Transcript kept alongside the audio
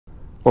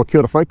Well,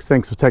 kia ora folks,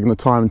 thanks for taking the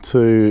time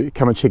to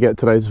come and check out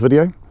today's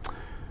video.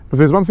 If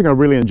there's one thing I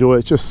really enjoy,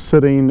 it's just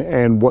sitting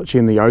and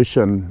watching the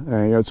ocean.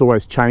 It's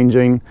always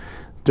changing,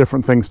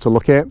 different things to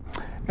look at.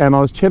 And I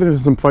was chatting to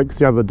some folks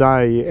the other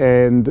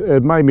day, and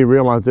it made me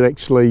realise that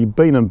actually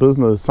being in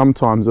business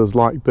sometimes is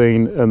like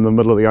being in the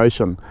middle of the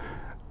ocean.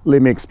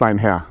 Let me explain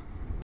how.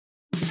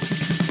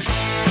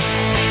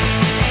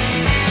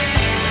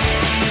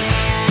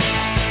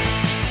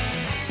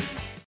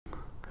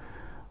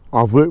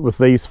 I've worked with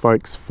these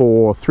folks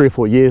for 3 or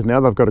 4 years now.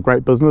 They've got a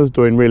great business,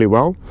 doing really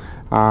well,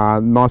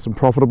 nice and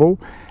profitable,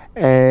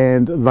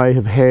 and they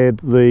have had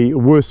the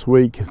worst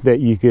week that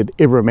you could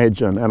ever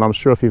imagine. And I'm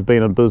sure if you've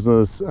been in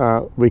business,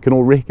 we can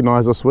all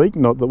recognise this week,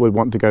 not that we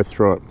want to go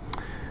through it.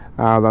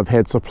 They've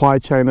had supply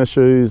chain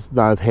issues,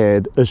 they've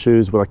had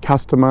issues with a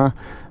customer,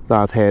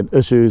 they've had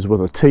issues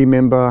with a team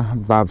member,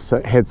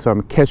 they've had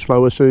some cash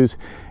flow issues.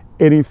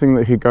 Anything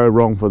that could go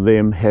wrong for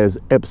them has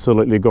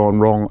absolutely gone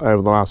wrong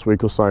over the last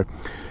week or so.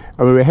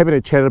 I mean, we were having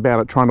a chat about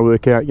it, trying to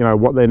work out,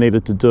 what they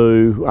needed to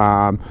do,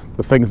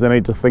 the things they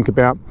need to think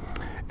about.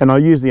 And I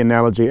used the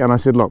analogy and I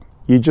said, look,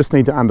 you just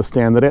need to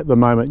understand that at the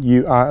moment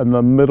you are in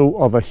the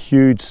middle of a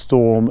huge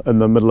storm in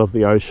the middle of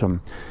the ocean.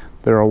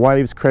 There are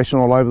waves crashing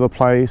all over the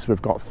place.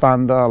 We've got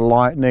thunder,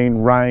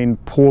 lightning, rain,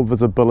 poor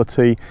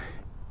visibility.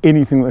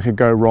 Anything that could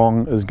go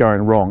wrong is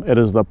going wrong. It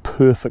is the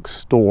perfect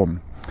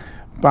storm.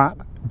 But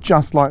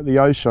just like the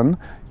ocean,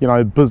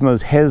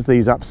 business has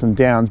these ups and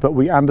downs, but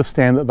we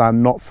understand that they're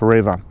not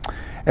forever.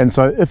 And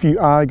so if you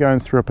are going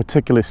through a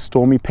particularly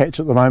stormy patch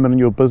at the moment in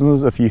your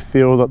business, if you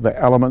feel that the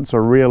elements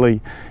are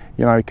really,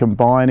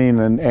 combining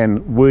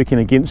and working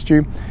against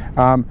you,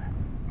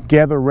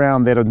 gather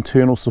around that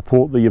internal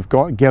support that you've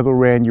got, gather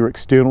around your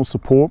external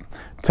support,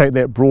 take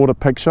that broader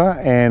picture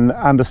and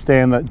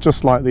understand that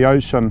just like the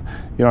ocean,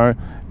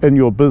 in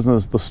your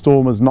business, the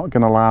storm is not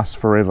going to last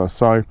forever.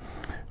 So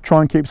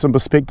try and keep some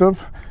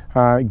perspective,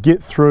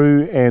 get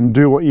through and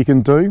do what you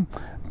can do,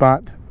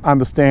 but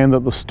understand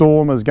that the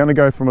storm is going to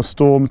go from a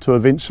storm to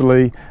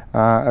eventually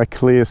a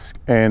clear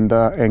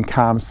and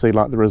calm sea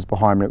like there is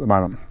behind me at the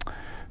moment.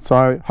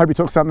 So hope you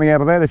took something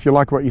out of that. If you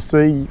like what you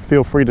see,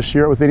 feel free to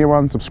share it with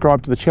anyone,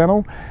 subscribe to the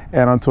channel,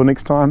 and until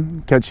next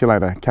time, catch you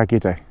later. Ka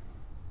kite.